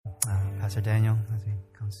Pastor Daniel as he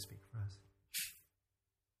comes to speak for us.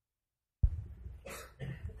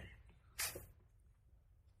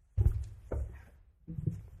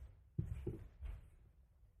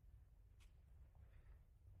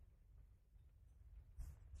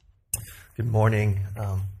 Good morning.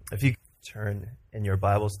 If you turn in your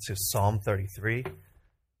Bibles to Psalm 33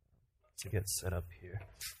 to get set up here.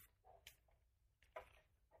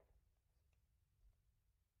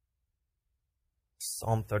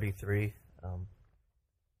 Psalm 33.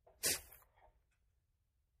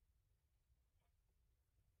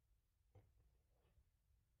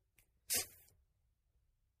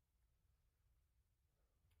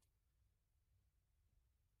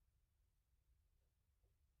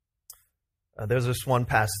 There's this one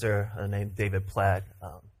pastor named David Platt.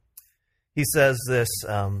 He says this,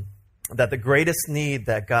 that the greatest need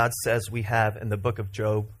that God says we have in the book of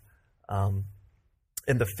Job,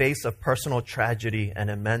 in the face of personal tragedy and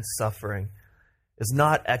immense suffering, is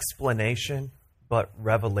not explanation, but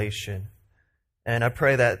revelation. And I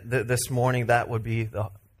pray that this morning that would be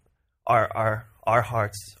our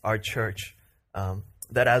hearts, our church,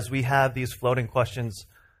 that as we have these floating questions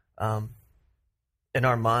in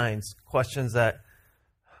our minds, questions that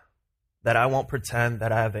I won't pretend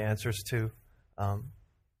that I have the answers to,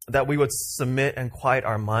 that we would submit and quiet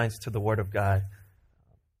our minds to the Word of God.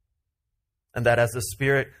 And that as the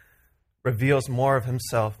Spirit reveals more of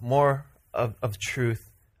Himself, more of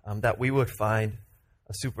truth, that we would find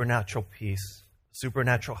a supernatural peace,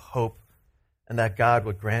 supernatural hope, and that God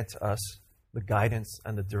would grant us the guidance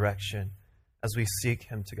and the direction as we seek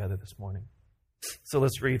Him together this morning. So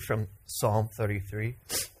let's read from Psalm 33.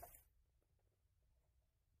 It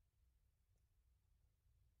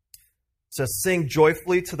says, "Sing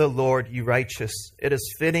joyfully to the Lord, you righteous. It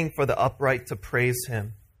is fitting for the upright to praise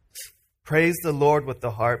Him. Praise the Lord with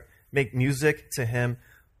the harp. Make music to Him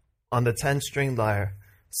on the 10-string lyre.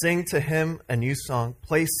 Sing to Him a new song.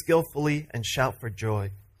 Play skillfully and shout for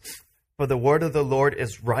joy. For the word of the Lord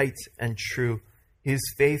is right and true. He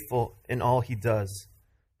is faithful in all He does.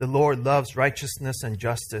 The Lord loves righteousness and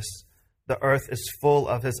justice. The earth is full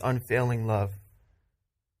of His unfailing love.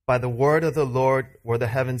 By the word of the Lord were the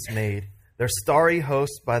heavens made, their starry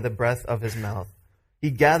host by the breath of His mouth.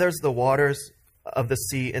 He gathers the waters of the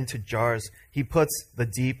sea into jars. He puts the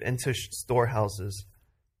deep into storehouses.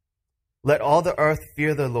 Let all the earth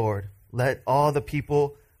fear the Lord. Let all the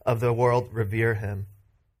people of the world revere Him.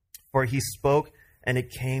 For He spoke, and it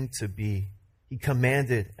came to be. He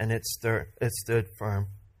commanded, and it stood firm.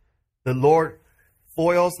 The Lord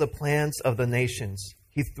foils the plans of the nations.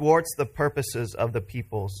 He thwarts the purposes of the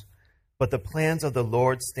peoples. But the plans of the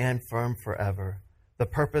Lord stand firm forever, the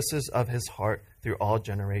purposes of His heart through all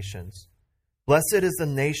generations. Blessed is the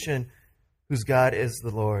nation whose God is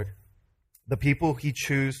the Lord, the people He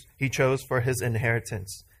chose for His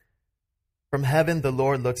inheritance. From heaven the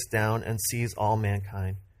Lord looks down and sees all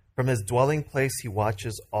mankind. From His dwelling place He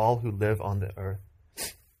watches all who live on the earth.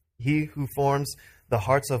 He who forms the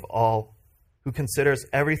hearts of all, who considers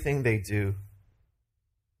everything they do.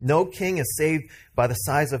 No king is saved by the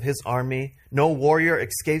size of his army. No warrior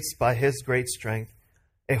escapes by his great strength.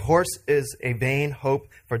 A horse is a vain hope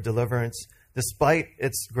for deliverance. Despite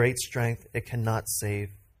its great strength, it cannot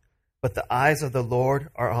save. But the eyes of the Lord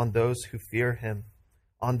are on those who fear Him,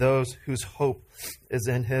 on those whose hope is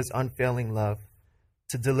in His unfailing love,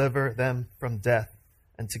 to deliver them from death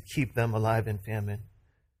and to keep them alive in famine.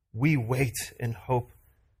 We wait in hope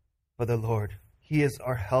for the Lord. He is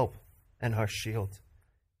our help and our shield.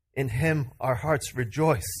 In Him our hearts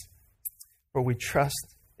rejoice, for we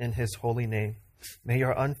trust in His holy name. May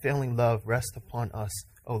your unfailing love rest upon us,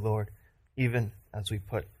 O Lord, even as we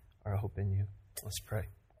put our hope in You. Let's pray.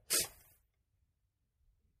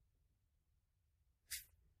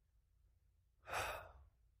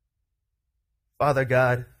 Father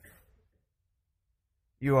God,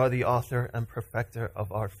 You are the author and perfecter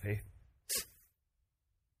of our faith.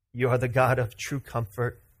 You are the God of true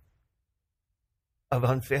comfort, of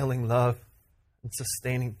unfailing love and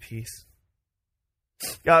sustaining peace.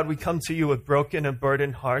 God, we come to You with broken and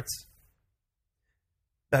burdened hearts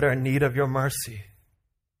that are in need of Your mercy.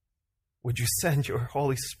 Would You send Your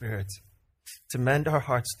Holy Spirit to mend our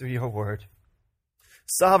hearts through Your word?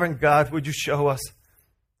 Sovereign God, would You show us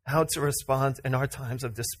how to respond in our times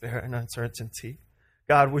of despair and uncertainty?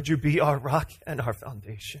 God, would You be our rock and our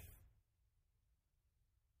foundation?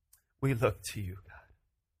 We look to You, God.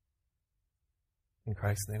 In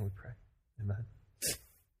Christ's name we pray. Amen.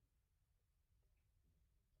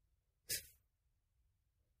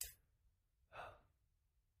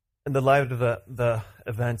 In the light of the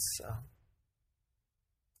events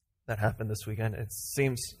that happened this weekend. It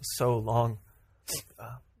seems so long.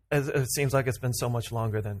 It seems like it's been so much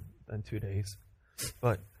longer than 2 days.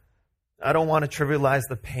 But I don't want to trivialize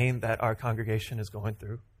the pain that our congregation is going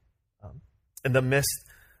through. In the midst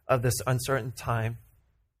of this uncertain time,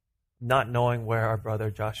 not knowing where our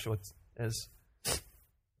brother Joshua is,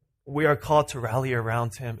 we are called to rally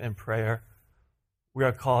around him in prayer. We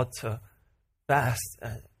are called to fast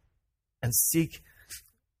and seek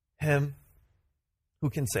him who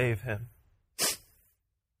can save him.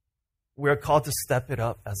 We are called to step it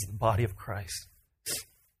up as the body of Christ.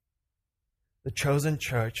 The chosen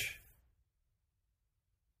church.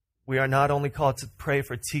 We are not only called to pray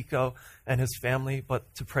for Tico and his family,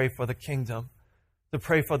 but to pray for the kingdom, to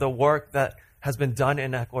pray for the work that has been done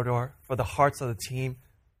in Ecuador, for the hearts of the team,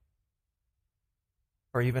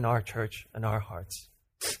 for even our church and our hearts.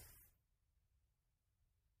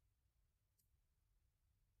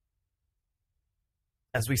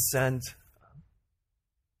 As we send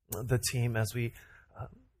the team, as we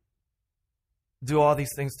do all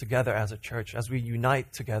these things together as a church, as we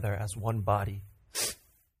unite together as one body,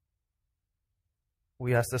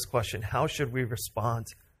 we ask this question: how should we respond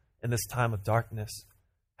in this time of darkness?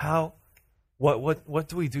 What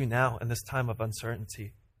do we do now in this time of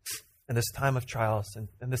uncertainty, in this time of trials, and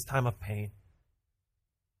in this time of pain?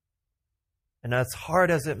 And as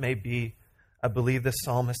hard as it may be, I believe this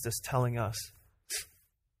psalmist is telling us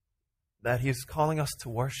that he's calling us to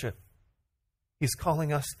worship. He's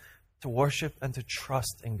calling us to worship and to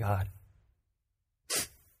trust in God.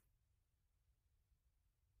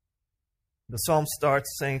 The psalm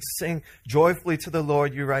starts saying, "Sing joyfully to the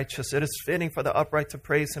Lord, you righteous. It is fitting for the upright to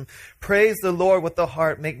praise him. Praise the Lord with the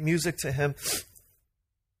harp. Make music to him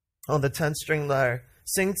on the 10-string lyre.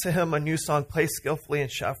 Sing to him a new song. Play skillfully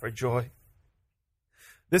and shout for joy."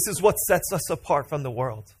 This is what sets us apart from the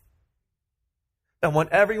world. And when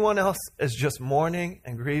everyone else is just mourning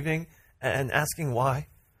and grieving and asking why,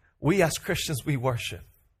 we as Christians, we worship.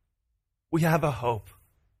 We have a hope.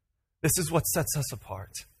 This is what sets us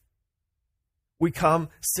apart. We come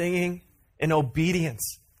singing in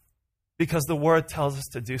obedience because the Word tells us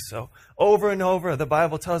to do so. Over and over, the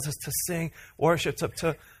Bible tells us to sing, worship,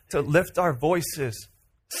 to lift our voices.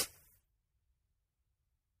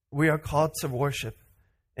 We are called to worship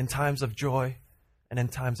in times of joy and in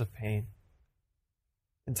times of pain,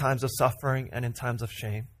 in times of suffering and in times of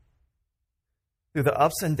shame. Through the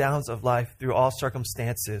ups and downs of life, through all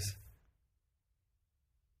circumstances,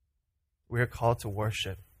 we are called to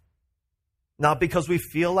worship. Not because we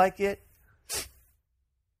feel like it,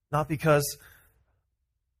 not because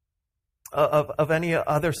of any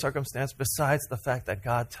other circumstance besides the fact that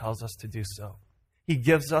God tells us to do so. He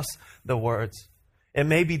gives us the words. It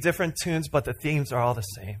may be different tunes, but the themes are all the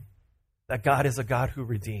same. That God is a God who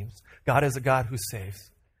redeems. God is a God who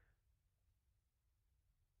saves.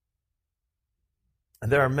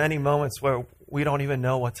 And there are many moments where we don't even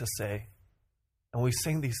know what to say. And we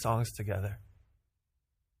sing these songs together.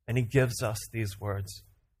 And He gives us these words.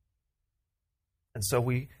 And so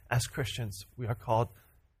we, as Christians, we are called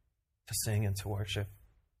to sing and to worship.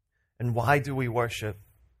 And why do we worship?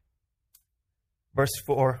 Verse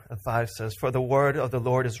 4 and 5 says, "For the word of the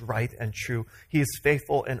Lord is right and true. He is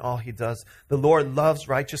faithful in all He does. The Lord loves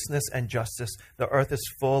righteousness and justice. The earth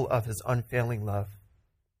is full of His unfailing love."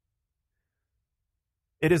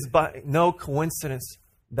 It is by no coincidence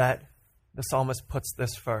that the psalmist puts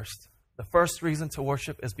this first. The first reason to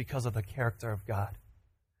worship is because of the character of God.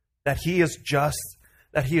 That He is just,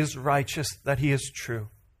 that He is righteous, that He is true.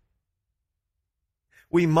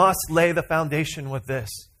 We must lay the foundation with this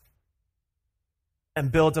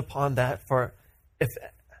and build upon that. For if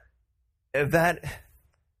that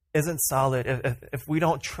isn't solid, if we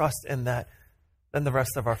don't trust in that, then the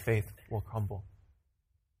rest of our faith will crumble.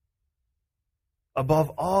 Above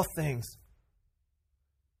all things,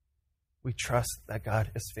 we trust that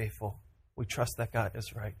God is faithful. We trust that God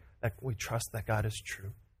is right. That we trust that God is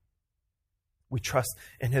true. We trust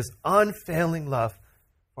in His unfailing love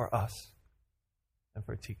for us and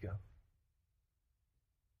for Tico.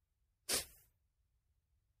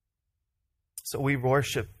 So we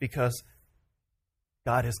worship because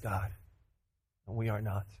God is God and we are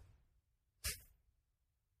not.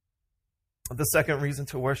 The second reason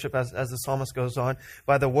to worship, as the psalmist goes on,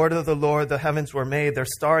 "By the word of the Lord the heavens were made, their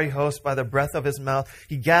starry host by the breath of His mouth.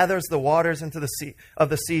 He gathers the waters into the sea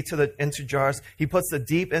into jars. He puts the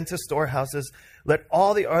deep into storehouses. Let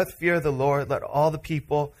all the earth fear the Lord. Let all the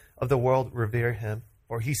people of the world revere Him.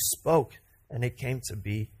 For He spoke, and it came to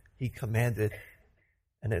be. He commanded,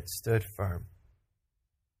 and it stood firm."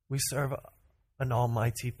 We serve an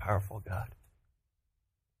almighty, powerful God.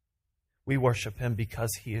 We worship him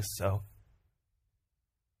because he is so.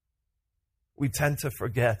 We tend to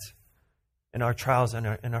forget in our trials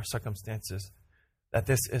and in our circumstances that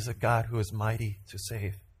this is a God who is mighty to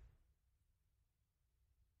save.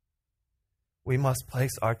 We must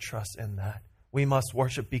place our trust in that. We must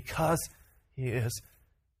worship because he is,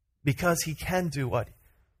 because he can do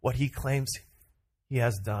what he claims he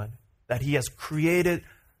has done, that he has created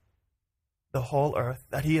the whole earth,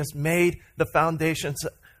 that he has made the foundations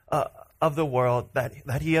of the world,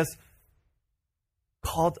 that he has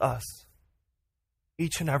called us,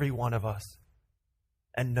 each and every one of us,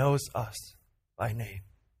 and knows us by name.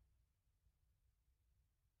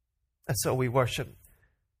 And so we worship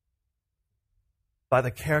by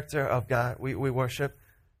the character of God. We worship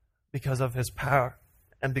because of his power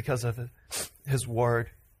and because of his word,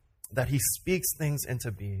 that he speaks things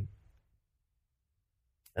into being.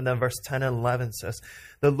 And then verse 10 and 11 says,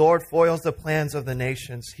 the Lord foils the plans of the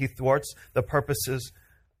nations. He thwarts the purposes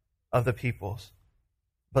of the peoples.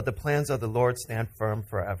 But the plans of the Lord stand firm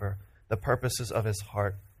forever, the purposes of his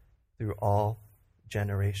heart through all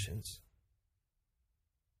generations.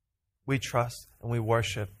 We trust and we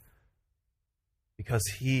worship because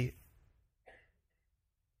he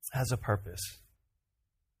has a purpose.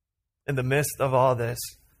 In the midst of all this,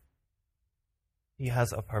 he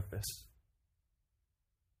has a purpose.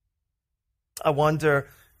 I wonder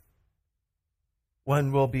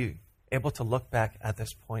when we'll be able to look back at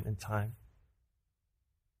this point in time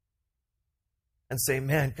and say,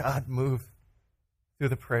 man, God moved through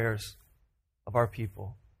the prayers of our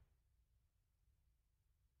people.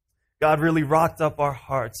 God really rocked up our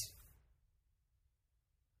hearts.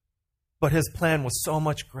 But his plan was so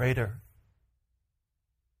much greater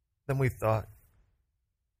than we thought.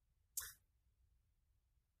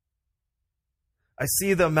 I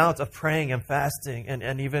see the amount of praying and fasting,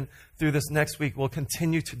 and even through this next week, we'll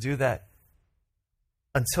continue to do that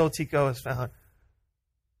until Tico is found.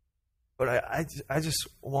 But I just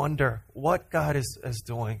wonder what God is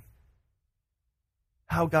doing,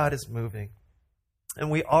 how God is moving.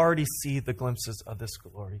 And we already see the glimpses of this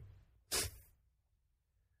glory.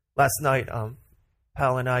 Last night,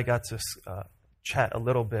 Pal and I got to chat a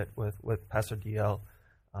little bit with Pastor DL.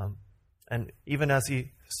 And even as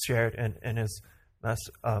he shared in his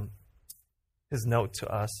note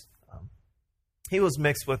to us, he was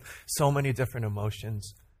mixed with so many different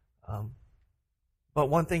emotions. But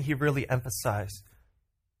one thing he really emphasized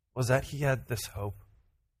was that he had this hope.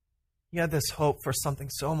 He had this hope for something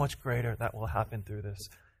so much greater that will happen through this.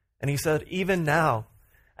 And he said, even now,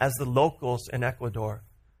 as the locals in Ecuador,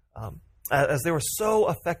 as they were so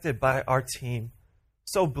affected by our team,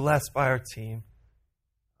 so blessed by our team,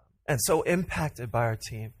 and so impacted by our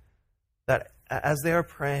team, that as they are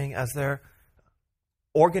praying, as they're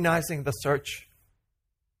organizing the search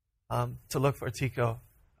to look for Tico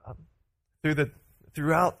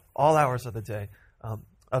throughout all hours of the day,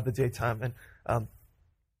 of the daytime, and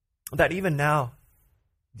that even now,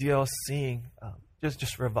 DL is seeing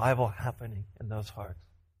just revival happening in those hearts,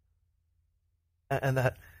 and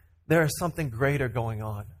that there is something greater going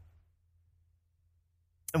on.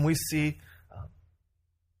 And we see,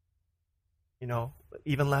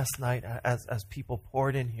 even last night, as people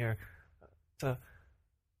poured in here to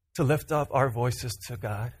lift up our voices to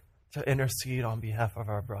God, to intercede on behalf of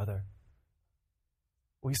our brother.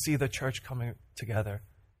 We see the church coming together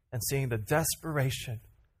and seeing the desperation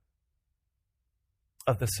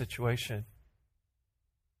of the situation.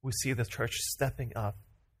 We see the church stepping up.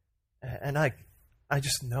 And I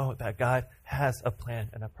just know that God has a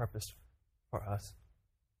plan and a purpose for us.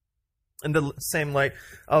 In the same light,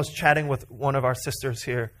 I was chatting with one of our sisters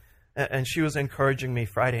here, and she was encouraging me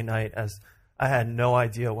Friday night as I had no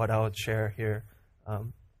idea what I would share here.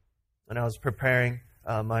 And I was preparing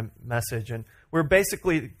my message, and we're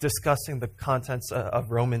basically discussing the contents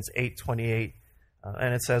of Romans 8:28.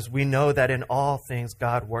 And it says, we know that in all things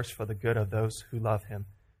God works for the good of those who love him,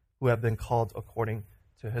 who have been called according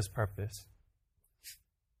to his purpose.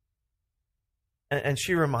 And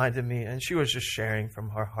she reminded me, and she was just sharing from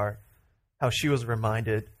her heart, how she was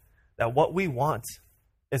reminded that what we want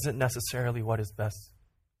isn't necessarily what is best.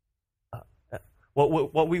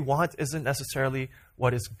 What we want isn't necessarily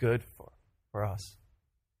what is good for us.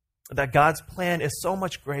 That God's plan is so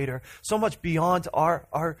much greater, so much beyond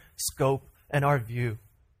our scope and our view.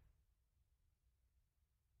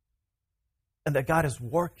 And that God is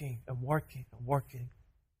working and working and working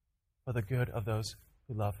for the good of those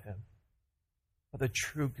who love him, for the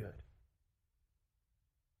true good.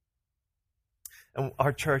 And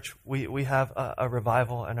our church, we have a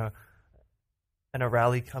revival and a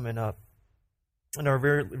rally coming up. And I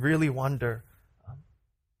really wonder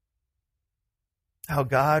how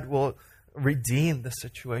God will redeem the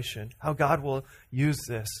situation, how God will use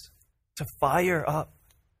this to fire up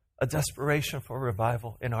a desperation for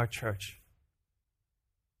revival in our church.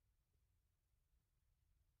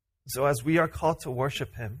 So as we are called to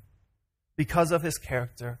worship him because of his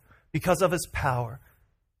character, because of his power,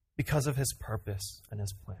 because of his purpose and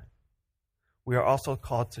his plan, we are also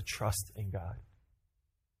called to trust in God.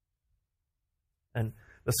 And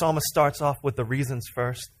the psalmist starts off with the reasons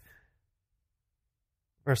first.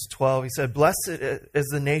 Verse 12, he said, "Blessed is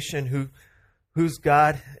the nation whose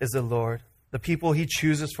God is the Lord, the people he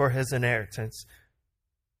chooses for his inheritance.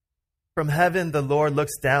 From heaven the Lord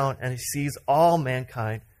looks down and he sees all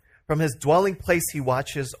mankind. From his dwelling place he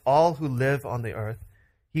watches all who live on the earth.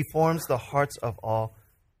 He forms the hearts of all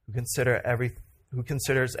who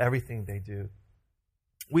considers everything they do."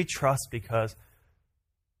 We trust because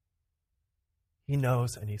he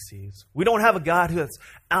knows and he sees. We don't have a God that's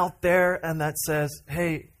out there and that says,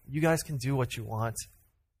 "Hey, you guys can do what you want."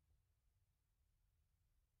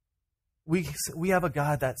 We have a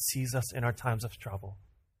God that sees us in our times of trouble.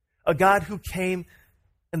 A God who came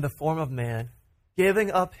in the form of man,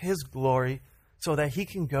 giving up his glory so that he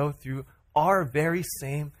can go through our very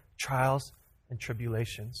same trials and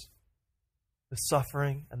tribulations, the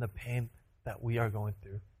suffering and the pain that we are going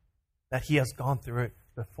through, that he has gone through it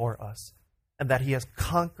before us, and that he has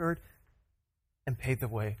conquered and paved the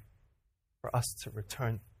way for us to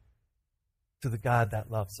return to the God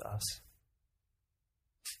that loves us.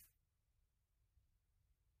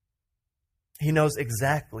 He knows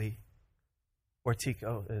exactly where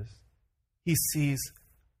Tico is. He sees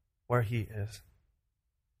where he is.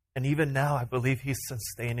 And even now, I believe he's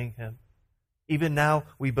sustaining him. Even now,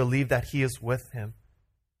 we believe that he is with him.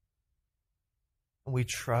 And we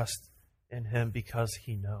trust in him because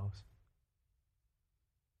he knows.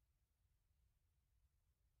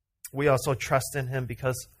 We also trust in him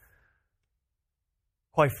because,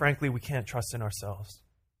 quite frankly, we can't trust in ourselves.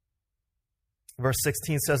 Verse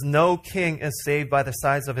 16 says, "No king is saved by the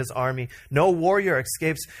size of his army. No warrior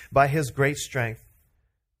escapes by his great strength.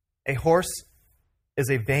 A horse is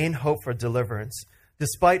a vain hope for deliverance.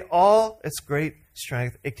 Despite all its great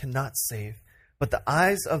strength, it cannot save. But the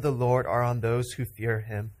eyes of the Lord are on those who fear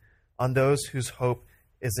him, on those whose hope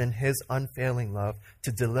is in his unfailing love,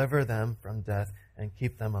 to deliver them from death and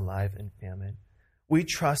keep them alive in famine." We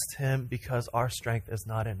trust him because our strength is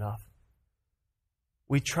not enough.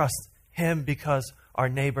 We trust him because our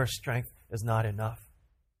neighbor's strength is not enough.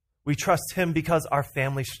 We trust him because our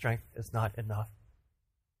family's strength is not enough.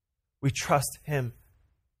 We trust him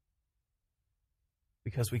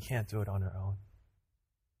because we can't do it on our own.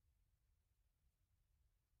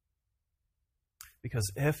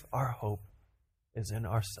 Because if our hope is in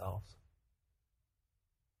ourselves,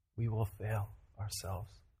 we will fail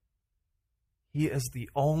ourselves. He is the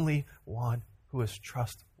only one who is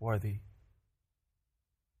trustworthy.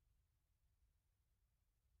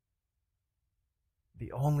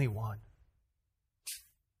 The only one.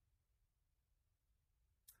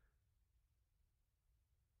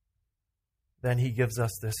 Then he gives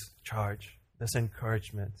us this charge, this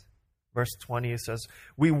encouragement. Verse 20 says,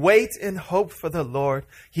 "We wait in hope for the Lord.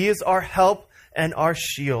 He is our help and our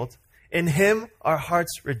shield. In him our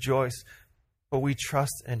hearts rejoice, for we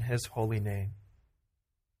trust in his holy name."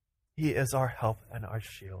 He is our help and our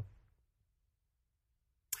shield.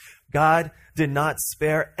 God did not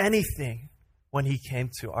spare anything when he came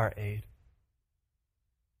to our aid.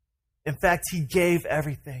 In fact, he gave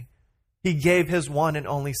everything. He gave his one and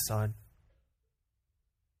only Son,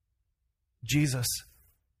 Jesus,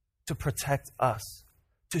 to protect us,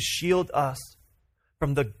 to shield us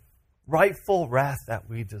from the rightful wrath that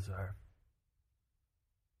we deserve.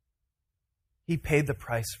 He paid the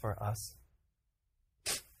price for us.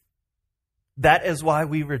 That is why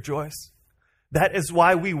we rejoice. That is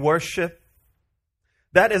why we worship.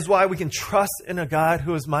 That is why we can trust in a God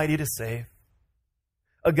who is mighty to save.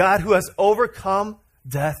 A God who has overcome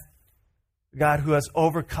death. A God who has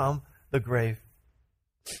overcome the grave.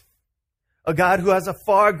 A God who has a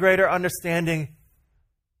far greater understanding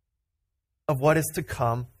of what is to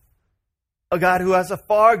come. A God who has a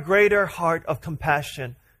far greater heart of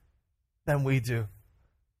compassion than we do.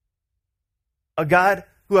 A God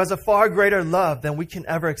who has a far greater love than we can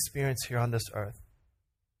ever experience here on this earth.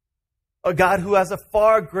 A God who has a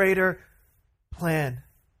far greater plan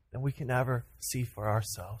than we can ever see for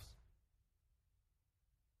ourselves.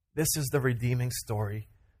 This is the redeeming story.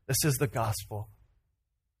 This is the gospel.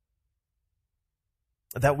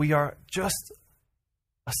 That we are just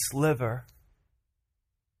a sliver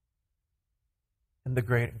in the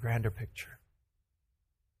grander picture.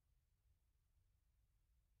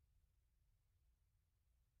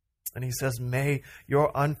 And he says, may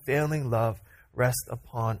your unfailing love rest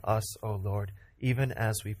upon us, O Lord, even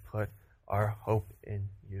as we put our hope in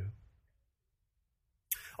you.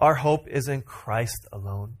 Our hope is in Christ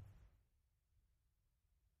alone,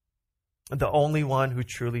 the only one who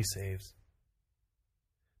truly saves,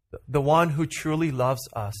 the one who truly loves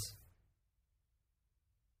us,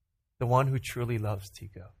 the one who truly loves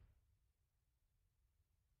Tico.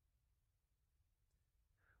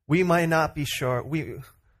 We might not be sure. We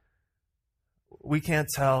can't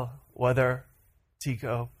tell whether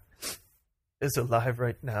Tico is alive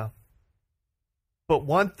right now. But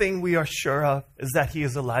one thing we are sure of is that he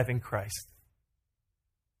is alive in Christ.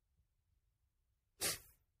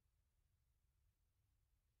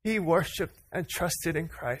 He worshiped and trusted in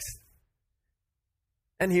Christ.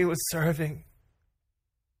 And he was serving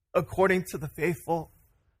according to the faithful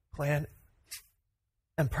plan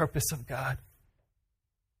and purpose of God.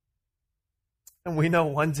 And we know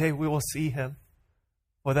one day we will see him.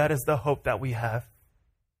 Well, that is the hope that we have.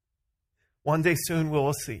 One day soon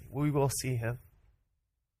we will see him.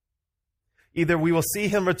 Either we will see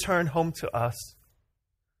him return home to us,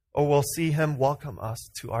 or we'll see him welcome us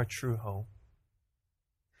to our true home.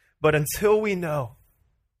 But until we know,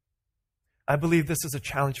 I believe this is a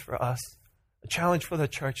challenge for us, a challenge for the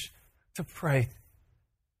church to pray,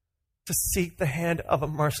 to seek the hand of a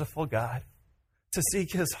merciful God, to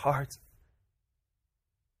seek his heart,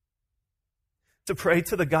 to pray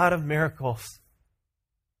to the God of miracles,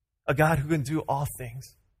 a God who can do all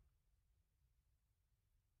things.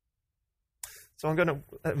 So I'm going to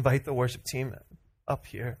invite the worship team up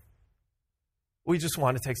here. We just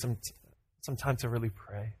want to take some time to really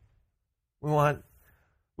pray. We want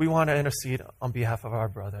to intercede on behalf of our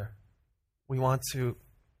brother. We want to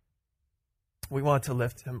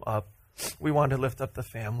lift him up. We want to lift up the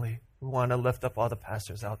family. We want to lift up all the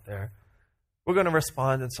pastors out there. We're going to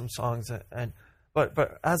respond in some songs,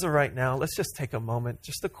 but as of right now, let's just take a moment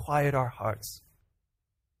just to quiet our hearts.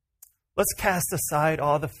 Let's cast aside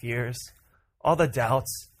all the fears, all the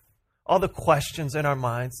doubts, all the questions in our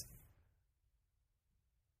minds.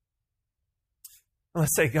 And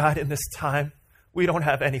let's say, God, in this time, we don't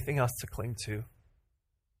have anything else to cling to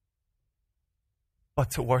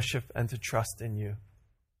but to worship and to trust in you.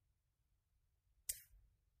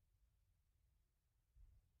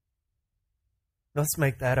 Let's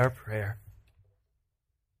make that our prayer.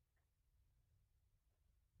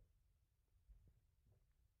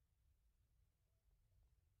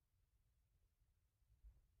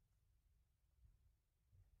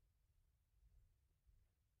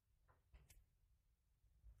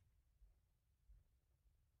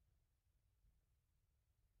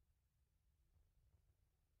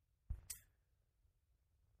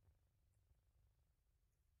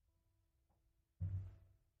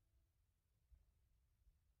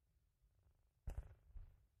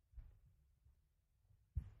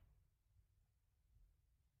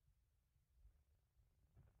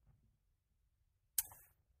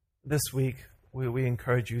 This week, we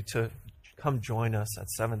encourage you to come join us at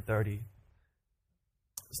 7:30.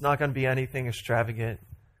 It's not going to be anything extravagant,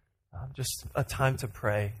 just a time to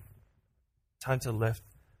pray, time to lift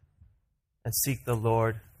and seek the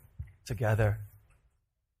Lord together,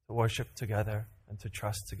 to worship together, and to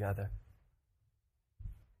trust together.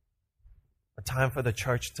 A time for the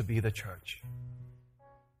church to be the church.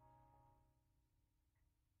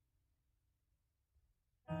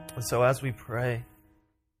 And so as we pray,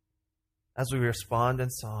 as we respond in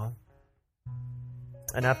song,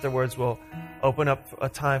 and afterwards we'll open up a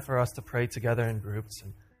time for us to pray together in groups.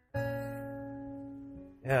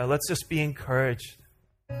 And let's just be encouraged.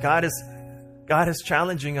 God is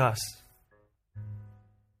challenging us.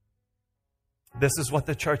 This is what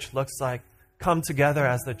the church looks like. Come together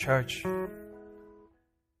as the church.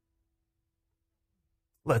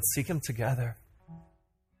 Let's seek him together.